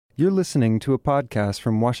You're listening to a podcast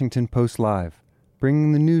from Washington Post Live,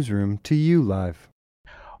 bringing the newsroom to you live.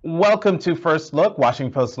 Welcome to First Look,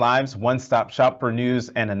 Washington Post Live's one-stop shop for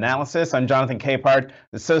news and analysis. I'm Jonathan Capehart,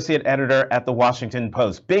 associate editor at the Washington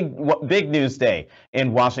Post. Big news day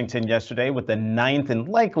in Washington yesterday with the 9th and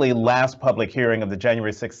likely last public hearing of the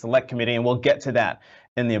January 6th Select Committee, and we'll get to that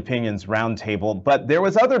in the Opinions Roundtable. But there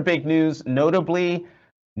was other big news, notably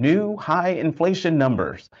new high inflation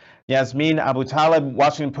numbers. Yasmeen Abutaleb,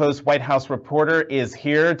 Washington Post White House reporter, is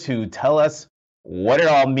here to tell us what it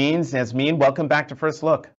all means. Yasmeen, welcome back to First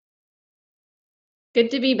Look.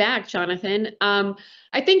 Good to be back, Jonathan.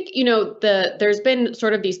 I think, there's been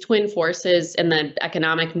sort of these twin forces in the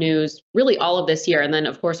economic news really all of this year. And then,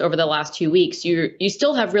 of course, over the last 2 weeks, you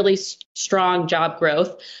still have really strong job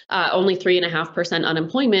growth, only 3.5%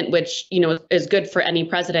 unemployment, which, is good for any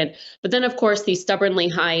president. But then, of course, these stubbornly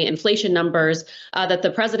high inflation numbers that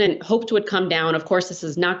the president hoped would come down. Of course, this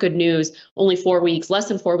is not good news. Only 4 weeks, less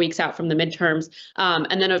than 4 weeks out from the midterms.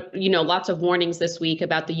 And then, lots of warnings this week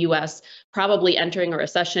about the U.S. probably entering a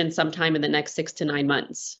recession sometime in the next 6 to 9 months.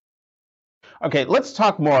 Okay, let's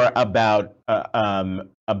talk more about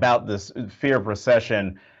this fear of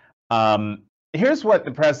recession. Here's what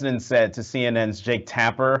the president said to CNN's Jake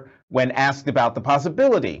Tapper when asked about the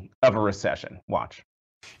possibility of a recession. Watch.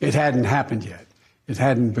 It hadn't happened yet. It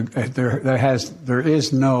hadn't.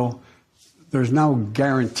 There's no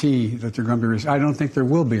guarantee that there's going to be. I don't think there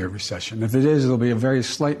will be a recession. If it is, it'll be a very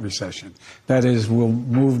slight recession. That is, we'll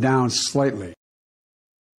move down slightly.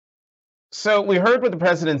 So we heard what the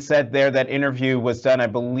president said there. That interview was done, I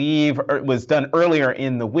believe, was done earlier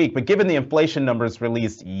in the week. But given the inflation numbers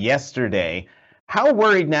released yesterday, how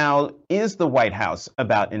worried now is the White House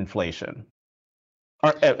about inflation?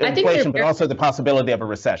 Inflation, but also the possibility of a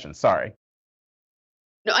recession. Sorry.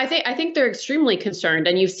 No, I think they're extremely concerned,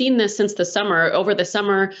 and you've seen this since the summer. Over the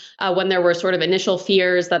summer, when there were sort of initial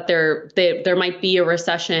fears that there might be a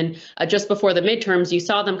recession, just before the midterms, you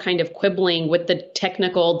saw them kind of quibbling with the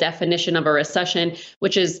technical definition of a recession,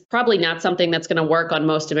 which is probably not something that's going to work on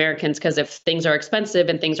most Americans, because if things are expensive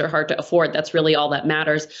and things are hard to afford, that's really all that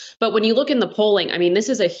matters. But when you look in the polling, I mean, this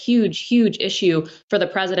is a huge, huge issue for the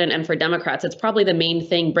president and for Democrats. It's probably the main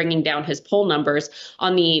thing bringing down his poll numbers.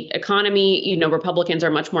 On the economy, Republicans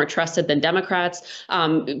are much more trusted than Democrats.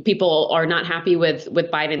 People are not happy with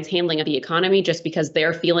Biden's handling of the economy just because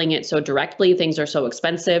they're feeling it so directly. Things are so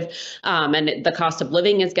expensive, and the cost of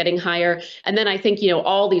living is getting higher. And then I think,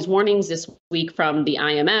 all these warnings this week from the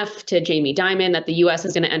IMF to Jamie Dimon that the U.S.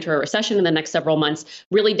 is going to enter a recession in the next several months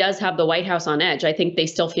really does have the White House on edge. I think they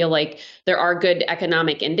still feel like there are good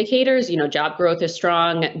economic indicators. Job growth is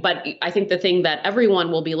strong. But I think the thing that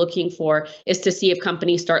everyone will be looking for is to see if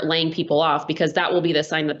companies start laying people off, because that will be the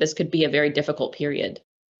sign that this could be a very difficult period.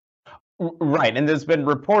 Right. And there's been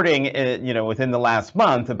reporting, within the last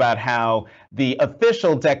month about how the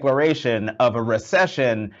official declaration of a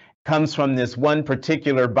recession comes from this one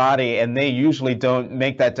particular body, and they usually don't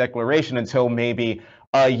make that declaration until maybe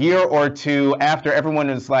a year or two after everyone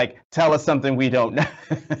is like, tell us something we don't know.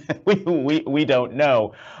 we don't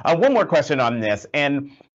know. One more question on this.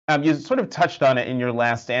 And you sort of touched on it in your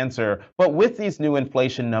last answer, but with these new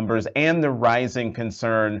inflation numbers and the rising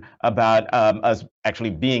concern about us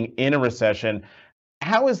actually being in a recession,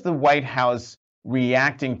 how is the White House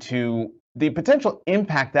reacting to the potential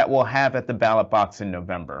impact that will have at the ballot box in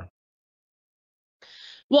November?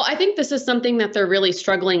 Well, I think this is something that they're really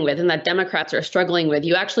struggling with and that Democrats are struggling with.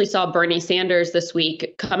 You actually saw Bernie Sanders this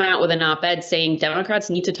week come out with an op-ed saying Democrats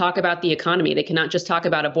need to talk about the economy. They cannot just talk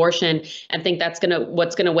about abortion and think that's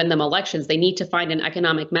what's going to win them elections. They need to find an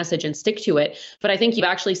economic message and stick to it. But I think you've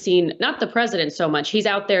actually seen not the president so much. He's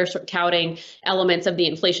out there touting elements of the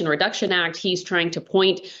Inflation Reduction Act. He's trying to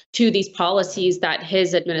point to these policies that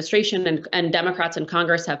his administration and Democrats in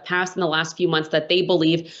Congress have passed in the last few months that they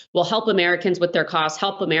believe will help Americans with their costs,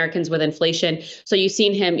 help Americans with inflation. So you've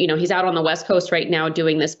seen him, he's out on the West Coast right now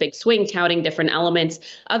doing this big swing, touting different elements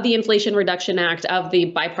of the Inflation Reduction Act, of the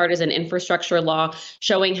bipartisan infrastructure law,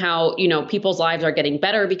 showing how, people's lives are getting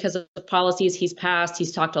better because of the policies he's passed.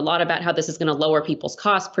 He's talked a lot about how this is going to lower people's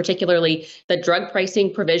costs, particularly the drug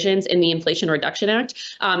pricing provisions in the Inflation Reduction Act.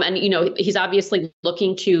 And he's obviously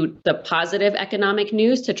looking to the positive economic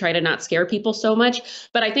news to try to not scare people so much.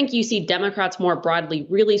 But I think you see Democrats more broadly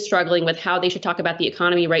really struggling with how they should talk about the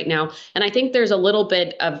economy right now. And I think there's a little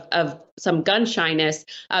bit of some gun shyness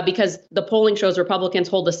because the polling shows Republicans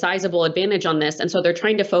hold a sizable advantage on this. And so they're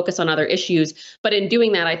trying to focus on other issues. But in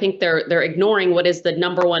doing that, I think they're ignoring what is the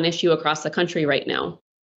number one issue across the country right now.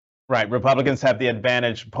 Right. Republicans have the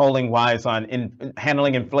advantage polling-wise on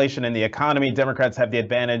handling inflation and the economy. Democrats have the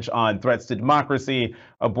advantage on threats to democracy,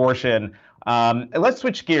 abortion. Let's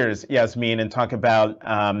switch gears, Yasmeen, and talk about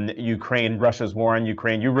Ukraine, Russia's war on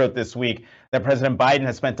Ukraine. You wrote this week that President Biden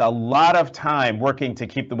has spent a lot of time working to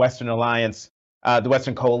keep the Western alliance, the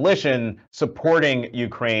Western coalition, supporting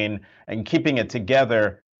Ukraine and keeping it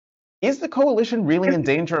together. Is the coalition really in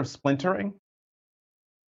danger of splintering?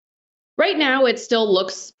 Right now, it still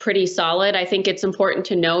looks pretty solid. I think it's important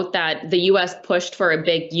to note that the U.S. pushed for a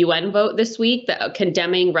big UN vote this week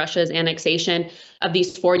condemning Russia's annexation of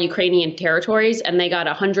these 4 Ukrainian territories, and they got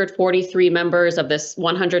 143 members of this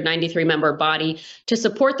 193-member body to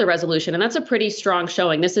support the resolution, and that's a pretty strong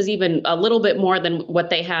showing. This is even a little bit more than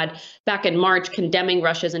what they had back in March condemning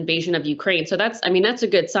Russia's invasion of Ukraine. So that's a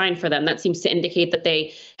good sign for them. That seems to indicate that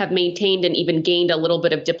they have maintained and even gained a little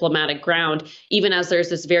bit of diplomatic ground, even as there's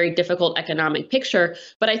this very difficult economic picture.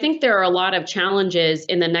 But I think there are a lot of challenges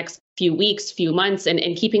in the next few weeks, few months, and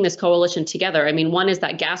keeping this coalition together. I mean, one is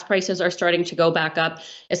that gas prices are starting to go back up,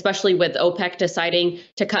 especially with OPEC deciding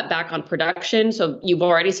to cut back on production. So you've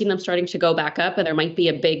already seen them starting to go back up, and there might be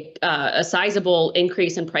a sizable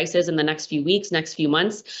increase in prices in the next few weeks, next few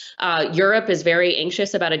months. Europe is very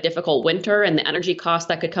anxious about a difficult winter and the energy costs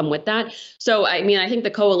that could come with that. So, I mean, I think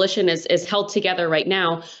the coalition is held together right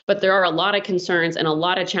now, but there are a lot of concerns and a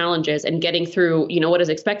lot of challenges in getting through, what is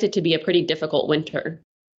expected to be a pretty difficult winter.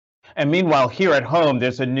 And meanwhile, here at home,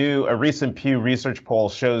 there's a recent Pew Research poll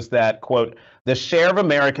shows that, quote, the share of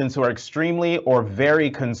Americans who are extremely or very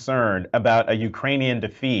concerned about a Ukrainian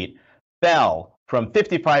defeat fell from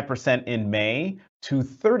 55% in May to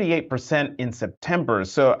 38% in September.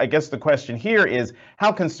 So I guess the question here is,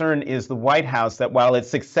 how concerned is the White House that while it's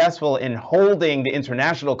successful in holding the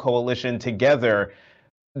international coalition together,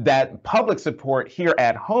 that public support here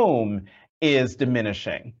at home is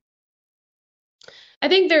diminishing? I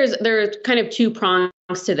think there's kind of 2 prongs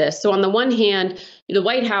to this. So on the one hand, the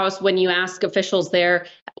White House, when you ask officials there,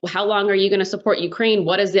 how long are you going to support Ukraine?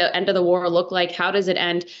 What does the end of the war look like? How does it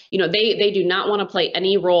end? They do not want to play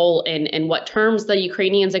any role in what terms the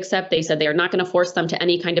Ukrainians accept. They said they are not going to force them to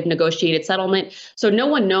any kind of negotiated settlement. So no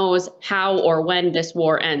one knows how or when this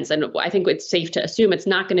war ends. And I think it's safe to assume it's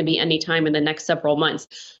not going to be any time in the next several months.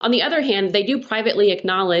 On the other hand, they do privately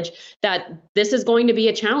acknowledge that this is going to be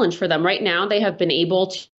a challenge for them. Right now, they have been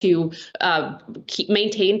able to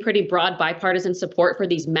maintain pretty broad bipartisan support for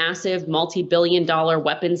these massive multi-billion-dollar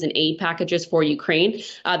weapons and aid packages for Ukraine.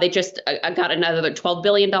 They just got another $12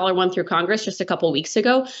 billion one through Congress just a couple weeks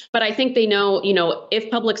ago. But I think they know, if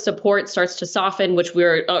public support starts to soften, which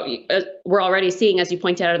we're already seeing, as you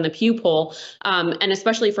pointed out in the Pew poll, and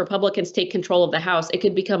especially if Republicans take control of the House, it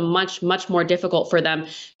could become much, much more difficult for them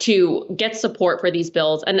to get support for these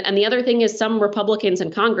bills. And the other thing is some Republicans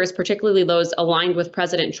in Congress, particularly those aligned with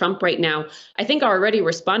President Trump right now, I think are already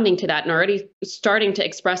responding to that and already starting to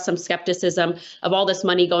express some skepticism of all this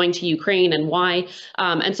money going to Ukraine and why.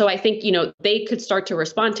 And so I think, they could start to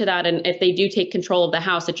respond to that. And if they do take control of the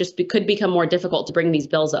House, it just could become more difficult to bring these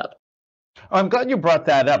bills up. I'm glad you brought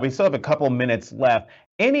that up. We still have a couple minutes left.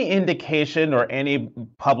 Any indication or any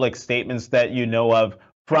public statements that you know of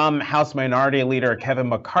from House Minority Leader Kevin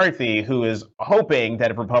McCarthy, who is hoping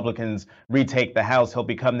that if Republicans retake the House, he'll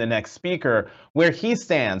become the next speaker, where he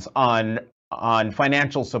stands on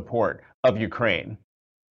financial support of Ukraine?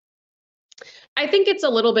 I think it's a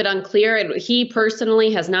little bit unclear. And he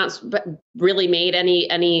personally has not really made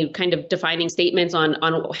any kind of defining statements on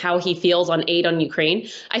how he feels on aid on Ukraine.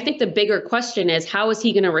 I think the bigger question is, how is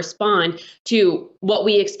he going to respond to what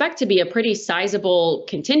we expect to be a pretty sizable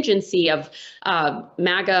contingency of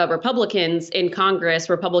MAGA Republicans in Congress,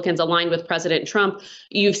 Republicans aligned with President Trump?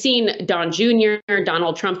 You've seen Don Jr.,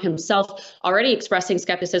 Donald Trump himself, already expressing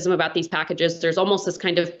skepticism about these packages. There's almost this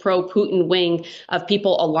kind of pro-Putin wing of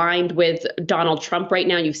people aligned with Donald Trump right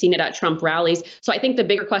now. You've seen it at Trump rallies. So I think the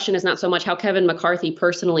bigger question is not so much how Kevin McCarthy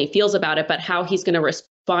personally feels about it, but how he's going to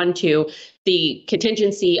respond to the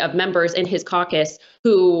contingency of members in his caucus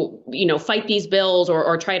who, fight these bills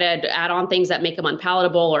or try to add on things that make them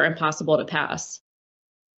unpalatable or impossible to pass.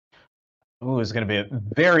 Oh, it's going to be a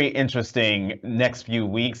very interesting next few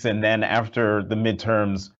weeks, and then after the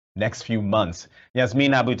midterms, next few months.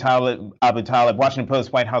 Yasmeen Abutaleb, Washington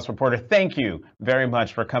Post White House reporter, thank you very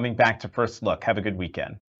much for coming back to First Look. Have a good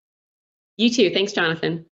weekend. You too. Thanks,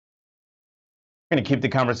 Jonathan. We're going to keep the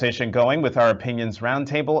conversation going with our Opinions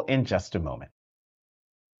Roundtable in just a moment.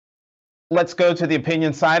 Let's go to the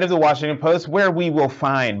opinion side of the Washington Post, where we will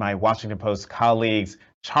find my Washington Post colleagues,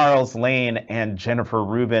 Charles Lane and Jennifer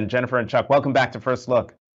Rubin. Jennifer and Chuck, welcome back to First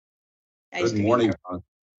Look. Good morning, John.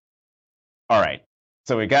 All right.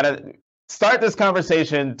 So we got to start this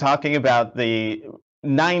conversation talking about the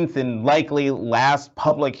ninth and likely last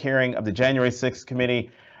public hearing of the January 6th committee,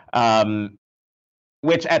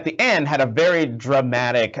 which at the end had a very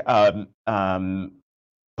dramatic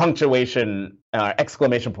punctuation,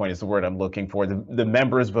 exclamation point is the word I'm looking for. The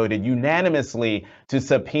members voted unanimously to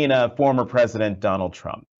subpoena former President Donald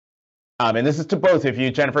Trump. And this is to both of you,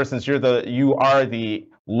 Jennifer, since you are the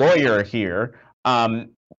lawyer here.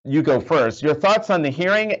 You go first. Your thoughts on the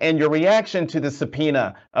hearing and your reaction to the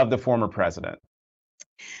subpoena of the former president.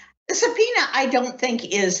 The subpoena, I don't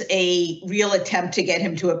think, is a real attempt to get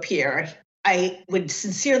him to appear. I would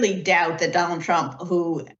sincerely doubt that Donald Trump,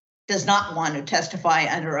 who does not want to testify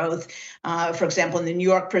under oath, for example, in the New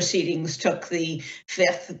York proceedings, took the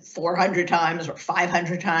fifth 400 times or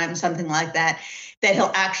 500 times, something like that, that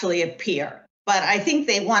he'll actually appear. But I think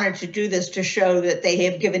they wanted to do this to show that they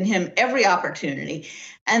have given him every opportunity.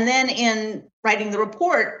 And then in writing the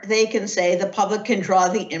report, they can say the public can draw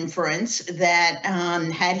the inference that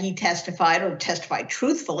had he testified or testified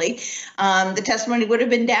truthfully, the testimony would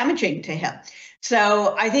have been damaging to him.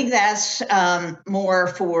 So I think that's more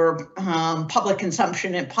for public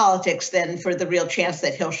consumption in politics than for the real chance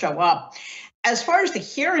that he'll show up. As far as the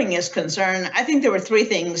hearing is concerned, I think there were three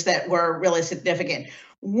things that were really significant.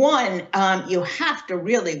 One, you have to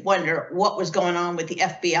really wonder what was going on with the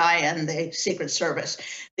FBI and the Secret Service.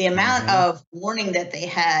 The amount of warning that they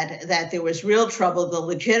had that there was real trouble, the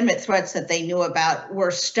legitimate threats that they knew about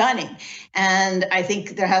were stunning. And I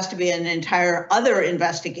think there has to be an entire other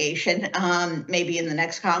investigation, maybe in the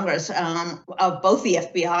next Congress, of both the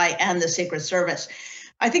FBI and the Secret Service.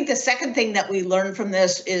 I think the second thing that we learned from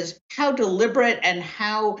this is how deliberate and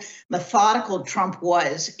how methodical Trump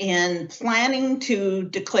was in planning to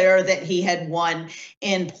declare that he had won,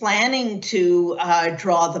 in planning to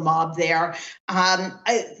draw the mob there.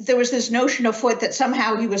 There was this notion afoot that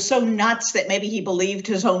somehow he was so nuts that maybe he believed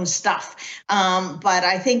his own stuff. But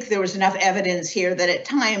I think there was enough evidence here that at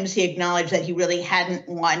times he acknowledged that he really hadn't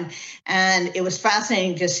won. And it was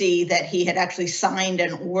fascinating to see that he had actually signed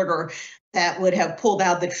an order that would have pulled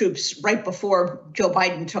out the troops right before Joe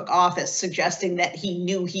Biden took office, suggesting that he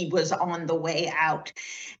knew he was on the way out.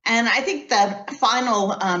 And I think the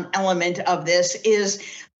final element of this is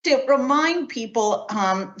to remind people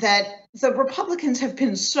that the Republicans have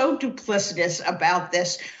been so duplicitous about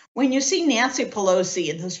this. When you see Nancy Pelosi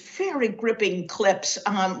in those very gripping clips,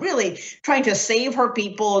 really trying to save her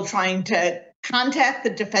people, trying to contact the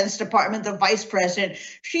Defense Department, the vice president,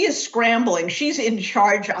 she is scrambling. She's in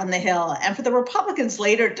charge on the Hill. And for the Republicans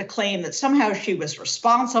later to claim that somehow she was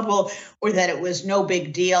responsible or that it was no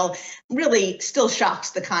big deal really still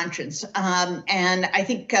shocks the conscience. And I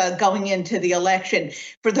think going into the election,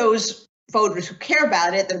 for those voters who care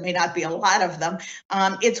about it, there may not be a lot of them,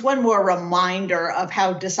 it's one more reminder of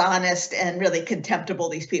how dishonest and really contemptible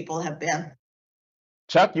these people have been.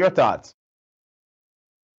 Chuck, your thoughts?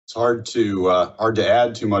 It's hard to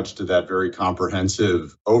add too much to that very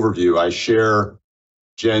comprehensive overview. I share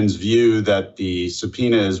Jen's view that the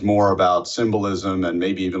subpoena is more about symbolism and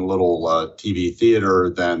maybe even a little TV theater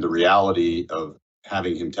than the reality of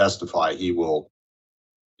having him testify. He will,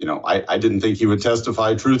 I didn't think he would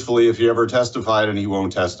testify truthfully if he ever testified, and he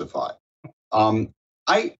won't testify.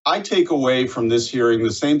 I take away from this hearing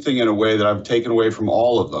the same thing in a way that I've taken away from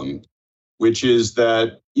all of them, which is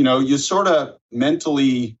that, you sort of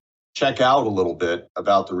mentally check out a little bit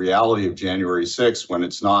about the reality of January 6th when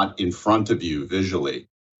it's not in front of you visually.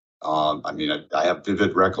 I have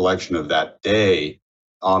vivid recollection of that day,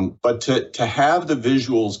 but to have the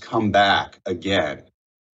visuals come back again,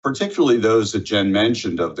 particularly those that Jen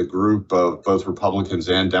mentioned of the group of both Republicans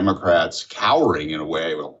and Democrats cowering in a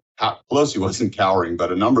way. Well, Pelosi wasn't cowering,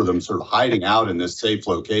 but a number of them sort of hiding out in this safe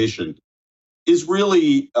location is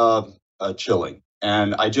really chilling.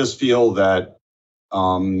 And I just feel that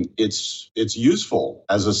it's useful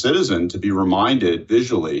as a citizen to be reminded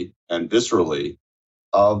visually and viscerally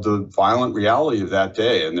of the violent reality of that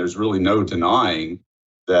day. And there's really no denying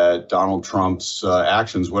that Donald Trump's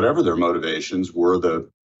actions, whatever their motivations, were the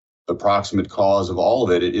proximate cause of all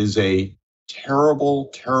of it. It is a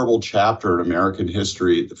terrible, terrible chapter in American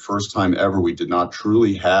history. The first time ever we did not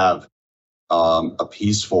truly have a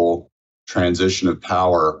peaceful transition of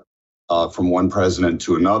power from one president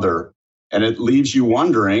to another. And it leaves you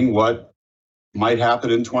wondering what might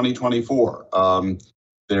happen in 2024.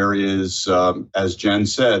 There is, as Jen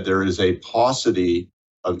said, there is a paucity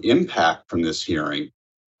of impact from this hearing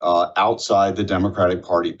outside the Democratic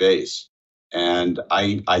Party base. And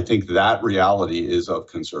I think that reality is of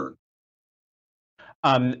concern.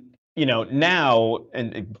 now,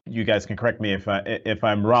 and you guys can correct me if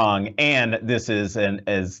I'm wrong, and this is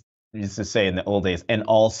as used to say in the old days, an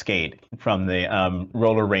all skate from the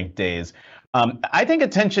roller rink days. I think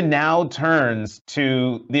attention now turns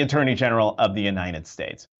to the Attorney General of the United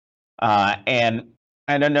States. And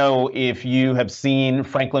I don't know if you have seen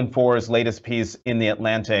Franklin Foer's latest piece in The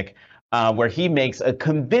Atlantic, where he makes a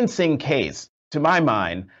convincing case, to my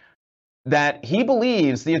mind, that he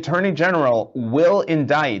believes the Attorney General will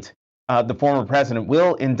indict the former president,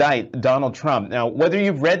 will indict Donald Trump. Now, whether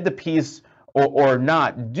you've read the piece or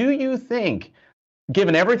not, do you think,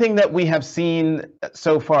 given everything that we have seen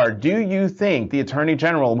so far, do you think the Attorney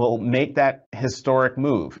General will make that historic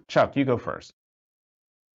move? Chuck, you go first.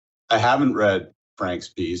 I haven't read Frank's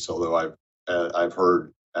piece, although I've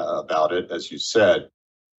heard about it, as you said.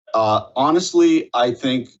 Honestly, I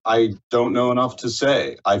think I don't know enough to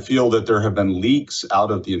say. I feel that there have been leaks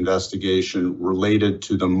out of the investigation related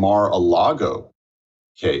to the Mar-a-Lago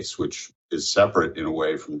case, which is separate in a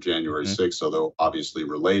way from January 6th, although obviously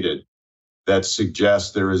related, that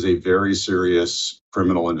suggests there is a very serious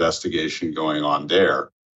criminal investigation going on there.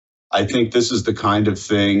 I think this is the kind of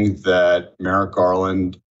thing that Merrick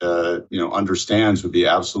Garland, understands would be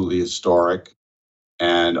absolutely historic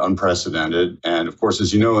and unprecedented. And of course,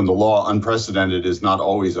 as you know, in the law, unprecedented is not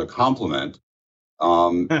always a compliment.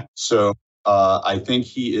 So I think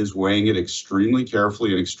he is weighing it extremely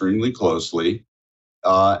carefully and extremely closely.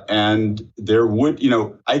 And there would,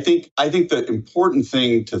 I think the important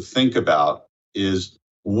thing to think about is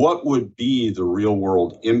what would be the real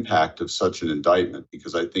world impact of such an indictment?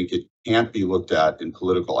 Because I think it can't be looked at in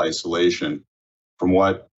political isolation from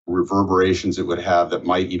what reverberations it would have that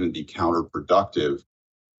might even be counterproductive.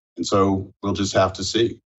 And so we'll just have to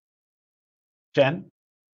see. Jen?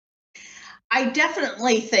 I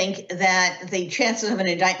definitely think that the chances of an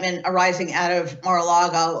indictment arising out of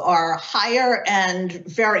Mar-a-Lago are higher and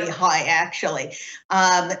very high, actually.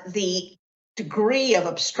 The degree of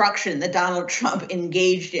obstruction that Donald Trump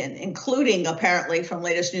engaged in, including apparently from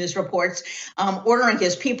latest news reports, ordering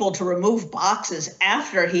his people to remove boxes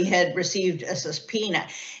after he had received a subpoena,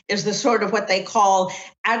 is the sort of what they call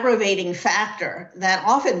aggravating factor that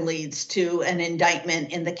often leads to an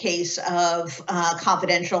indictment in the case of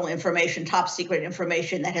confidential information, top secret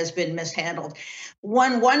information that has been mishandled.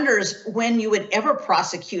 One wonders when you would ever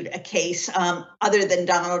prosecute a case other than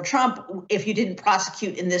Donald Trump if you didn't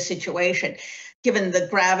prosecute in this situation. Given the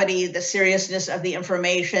gravity, the seriousness of the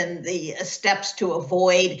information, the steps to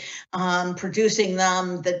avoid producing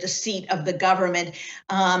them, the deceit of the government,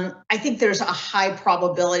 I think there's a high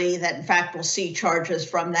probability that, in fact, we'll see charges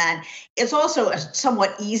from that. It's also a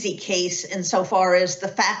somewhat easy case insofar as the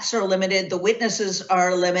facts are limited, the witnesses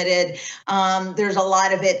are limited. There's a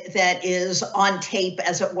lot of it that is on tape,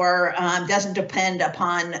 as it were, doesn't depend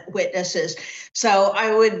upon witnesses. So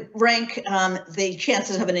I would rank the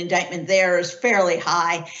chances of an indictment there as fairly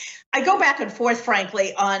high. I go back and forth,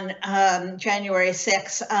 frankly, on January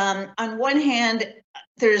 6th. On one hand,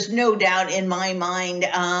 there's no doubt in my mind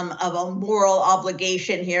of a moral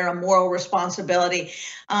obligation here, a moral responsibility.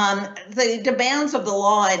 The demands of the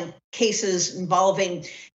law in cases involving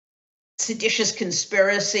seditious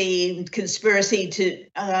conspiracy to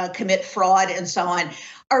commit fraud, and so on,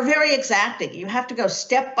 are very exacting. You have to go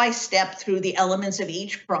step by step through the elements of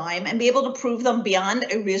each crime and be able to prove them beyond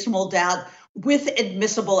a reasonable doubt with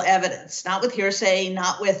admissible evidence, not with hearsay,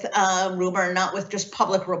 not with rumor, not with just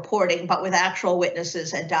public reporting, but with actual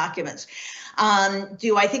witnesses and documents.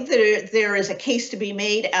 Do I think that there is a case to be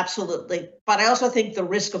made? Absolutely. But I also think the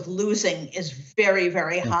risk of losing is very,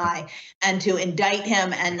 very high. And to indict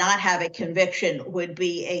him and not have a conviction would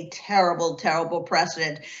be a terrible, terrible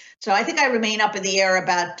precedent. So I think I remain up in the air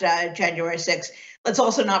about January 6th. Let's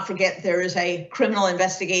also not forget there is a criminal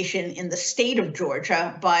investigation in the state of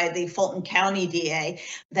Georgia by the Fulton County DA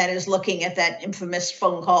that is looking at that infamous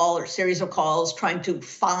phone call or series of calls trying to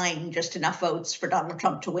find just enough votes for Donald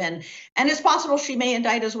Trump to win. And it's possible she may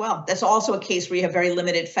indict as well. That's also a case where you have very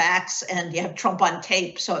limited facts and you have Trump on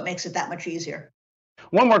tape, so it makes it that much easier.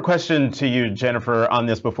 One more question to you, Jennifer, on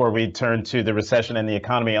this before we turn to the recession and the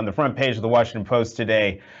economy. On the front page of the Washington Post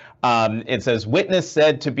today, it says, witness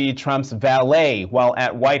said to be Trump's valet while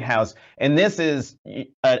at White House. And this is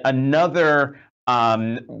another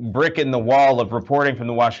brick in the wall of reporting from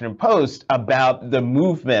the Washington Post about the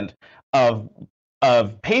movement of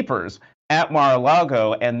papers at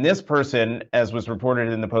Mar-a-Lago. And this person, as was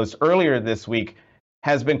reported in the Post earlier this week,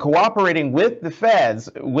 has been cooperating with the feds,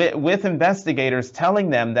 with investigators, telling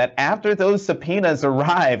them that after those subpoenas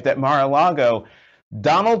arrived at Mar-a-Lago,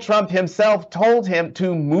 Donald Trump himself told him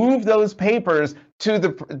to move those papers to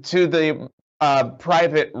the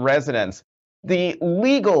private residence. The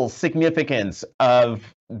legal significance of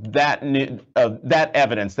that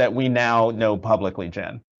evidence that we now know publicly,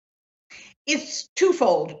 Jen. It's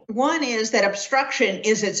twofold. One is that obstruction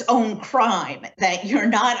is its own crime, that you're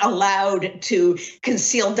not allowed to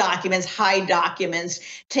conceal documents, hide documents,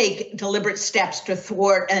 take deliberate steps to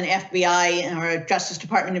thwart an FBI or a Justice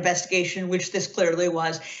Department investigation, which this clearly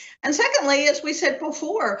was. And secondly, as we said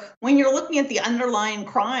before, when you're looking at the underlying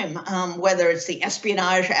crime, whether it's the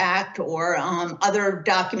Espionage Act or other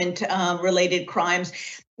document-related crimes,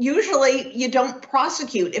 usually you don't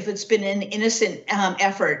prosecute if it's been an innocent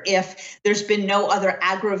effort, if there's been no other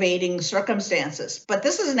aggravating circumstances. But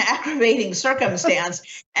this is an aggravating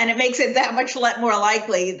circumstance, and it makes it that much more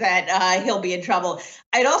likely that he'll be in trouble.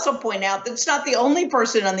 I'd also point out that it's not the only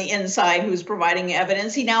person on the inside who's providing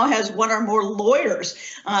evidence. He now has one or more lawyers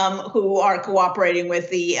who are cooperating with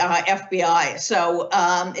the FBI. So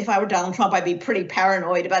if I were Donald Trump, I'd be pretty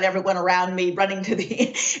paranoid about everyone around me running to the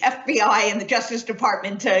FBI and the Justice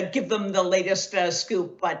Department to give them the latest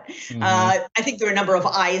scoop. But I think there are a number of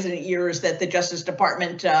eyes and ears that the Justice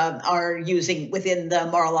Department are using within the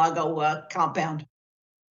Mar-a-Lago compound.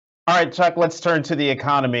 All right, Chuck, let's turn to the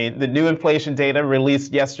economy. The new inflation data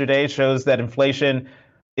released yesterday shows that inflation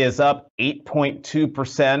is up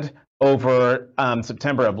 8.2% over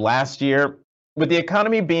September of last year. With the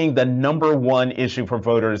economy being the #1 issue for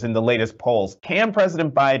voters in the latest polls, can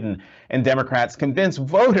President Biden and Democrats convince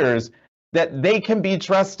voters that they can be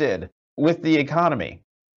trusted with the economy?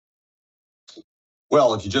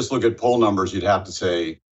 Well, if you just look at poll numbers, you'd have to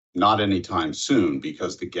say not anytime soon,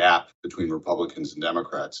 because the gap between Republicans and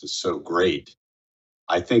Democrats is so great.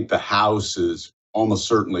 I think the House is almost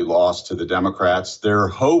certainly lost to the Democrats. Their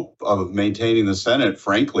hope of maintaining the Senate,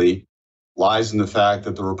 frankly, lies in the fact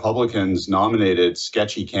that the Republicans nominated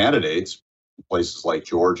sketchy candidates in places like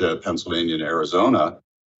Georgia, Pennsylvania, and Arizona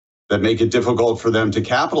that make it difficult for them to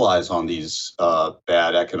capitalize on these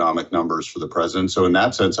bad economic numbers for the president. So in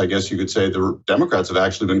that sense, I guess you could say the Democrats have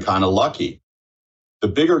actually been kind of lucky. The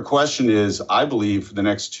bigger question is, I believe, for the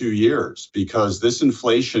next 2 years, because this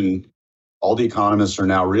inflation, all the economists are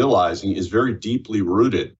now realizing, is very deeply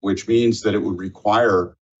rooted, which means that it would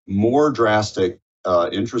require more drastic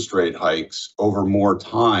interest rate hikes over more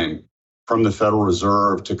time from the Federal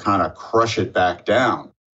Reserve to kind of crush it back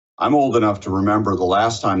down. I'm old enough to remember the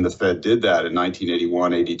last time the Fed did that in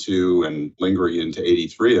 1981, 82, and lingering into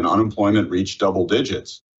 83, and unemployment reached double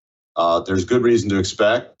digits. There's good reason to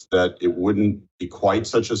expect that it wouldn't be quite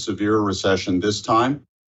such a severe recession this time,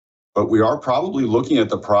 but we are probably looking at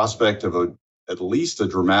the prospect of at least a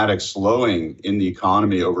dramatic slowing in the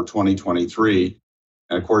economy over 2023.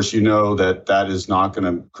 And of course, you know that that is not going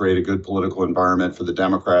to create a good political environment for the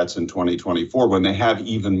Democrats in 2024 when they have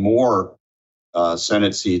even more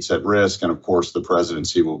Senate seats at risk. And of course, the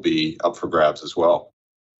presidency will be up for grabs as well.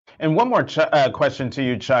 And one more question to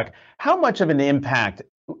you, Chuck. How much of an impact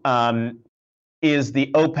is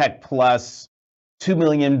the OPEC plus 2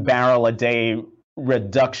 million barrel a day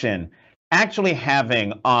reduction actually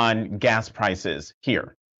having on gas prices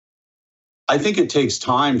here? I think it takes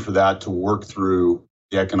time for that to work through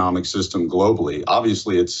the economic system globally.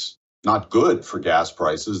 Obviously, it's not good for gas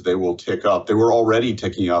prices. They will tick up. They were already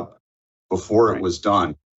ticking up before it was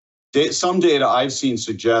done. Some data I've seen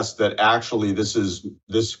suggests that actually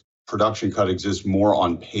this production cut exists more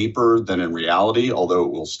on paper than in reality, although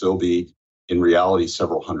it will still be in reality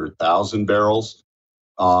several 100,000 barrels.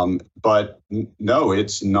 But no,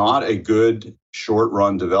 it's not a good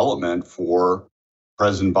short-run development for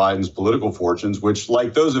President Biden's political fortunes, which,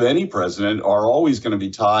 like those of any president, are always going to be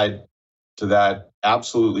tied to that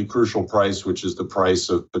absolutely crucial price, which is the price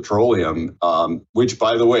of petroleum, which,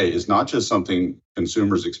 by the way, is not just something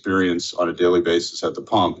consumers experience on a daily basis at the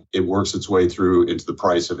pump. It works its way through into the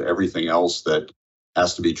price of everything else that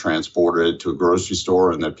has to be transported to a grocery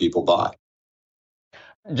store and that people buy.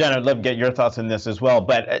 Jen, I'd love to get your thoughts on this as well.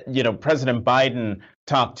 But, President Biden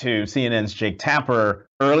talked to CNN's Jake Tapper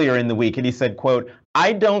earlier in the week, and he said, quote,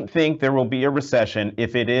 "I don't think there will be a recession.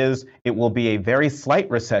 If it is, it will be a very slight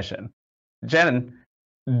recession." Jen,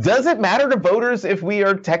 does it matter to voters if we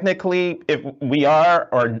are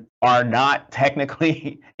or are not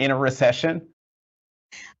technically in a recession?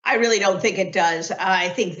 I really don't think it does. I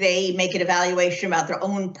think they make an evaluation about their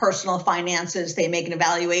own personal finances. They make an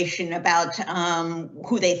evaluation about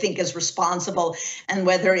who they think is responsible and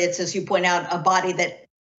whether it's, as you point out, a body that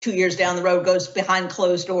 2 years down the road goes behind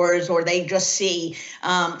closed doors, or they just see,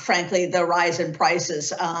 frankly, the rise in prices.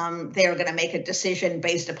 They're going to make a decision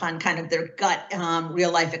based upon kind of their gut,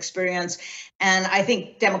 real life experience. And I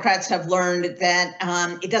think Democrats have learned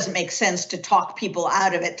that it doesn't make sense to talk people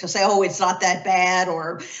out of it, to say, oh, it's not that bad,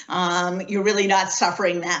 or you're really not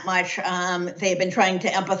suffering that much. They've been trying to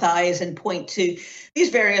empathize and point to these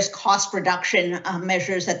various cost reduction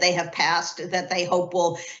measures that they have passed that they hope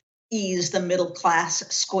will ease the middle class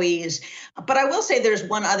squeeze. But I will say there's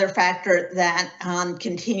one other factor that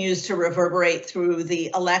continues to reverberate through the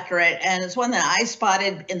electorate, and it's one that I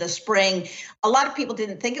spotted in the spring. A lot of people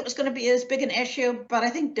didn't think it was going to be as big an issue, but I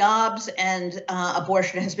think Dobbs and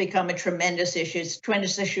abortion has become a tremendous issue. It's a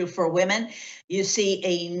tremendous issue for women. You see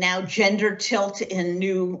a now gender tilt in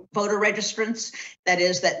new voter registrants. That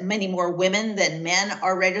is, that many more women than men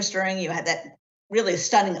are registering. You had that really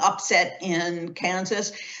stunning upset in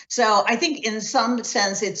Kansas. So I think in some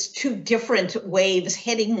sense, it's two different waves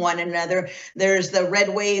hitting one another. There's the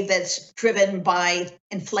red wave that's driven by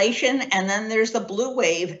inflation, and then there's the blue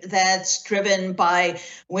wave that's driven by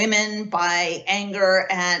women, by anger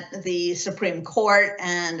at the Supreme Court,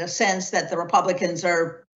 and a sense that the Republicans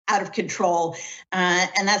are out of control.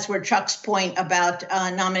 And that's where Chuck's point about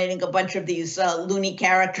nominating a bunch of these loony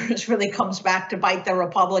characters really comes back to bite the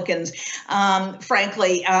Republicans.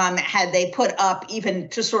 Frankly, had they put up even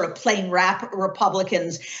just sort of plain rap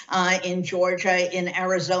Republicans in Georgia, in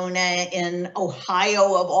Arizona, in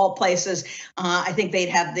Ohio, of all places, I think they'd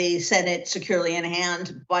have the Senate securely in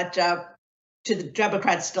hand. But to the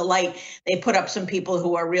Democrats' delight, they put up some people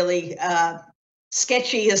who are really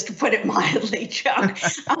sketchy, is to put it mildly, Chuck.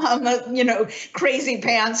 Crazy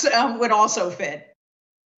pants would also fit.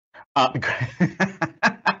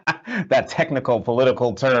 That technical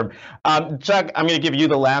political term. Chuck, I'm going to give you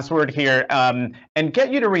the last word here and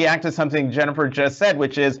get you to react to something Jennifer just said,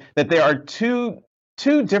 which is that there are two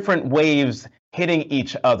different waves hitting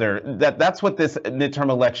each other. That's what this midterm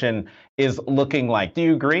election is looking like. Do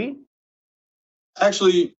you agree?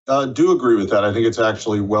 Actually, do agree with that. I think it's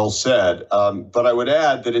actually well said. But I would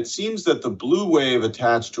add that it seems that the blue wave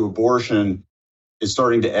attached to abortion is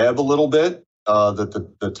starting to ebb a little bit,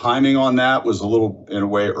 that the timing on that was a little, in a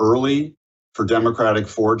way, early for Democratic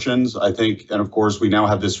fortunes, I think. And of course, we now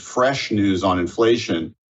have this fresh news on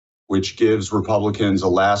inflation, which gives Republicans a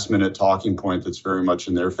last-minute talking point that's very much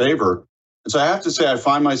in their favor. And so I have to say, I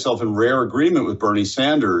find myself in rare agreement with Bernie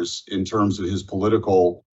Sanders in terms of his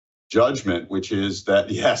political judgment, which is that,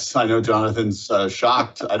 yes, I know Jonathan's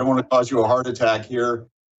shocked. I don't want to cause you a heart attack here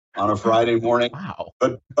on a Friday morning. Wow.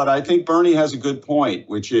 But I think Bernie has a good point,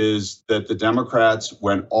 which is that the Democrats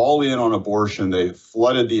went all in on abortion. They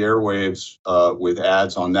flooded the airwaves with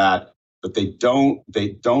ads on that, but they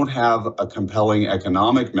don't have a compelling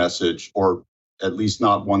economic message, or at least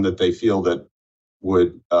not one that they feel that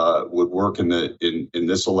would work in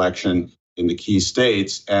this election in the key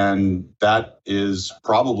states. And that is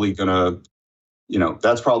probably going to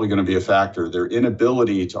be a factor. Their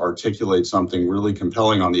inability to articulate something really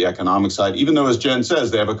compelling on the economic side, even though, as Jen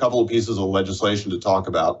says, they have a couple of pieces of legislation to talk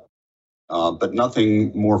about, but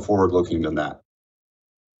nothing more forward-looking than that.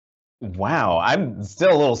 Wow, I'm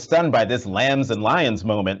still a little stunned by this lambs and lions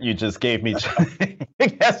moment you just gave me.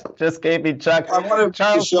 Yes, just gave me, Chuck. I want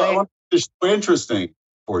to show interesting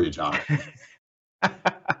for you, John.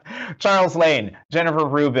 Charles Lane, Jennifer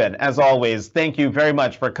Rubin, as always, thank you very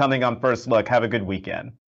much for coming on First Look. Have a good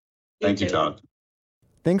weekend. Thank you, Jonathan.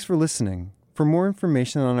 Thanks for listening. For more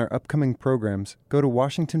information on our upcoming programs, go to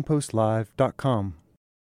WashingtonPostLive.com.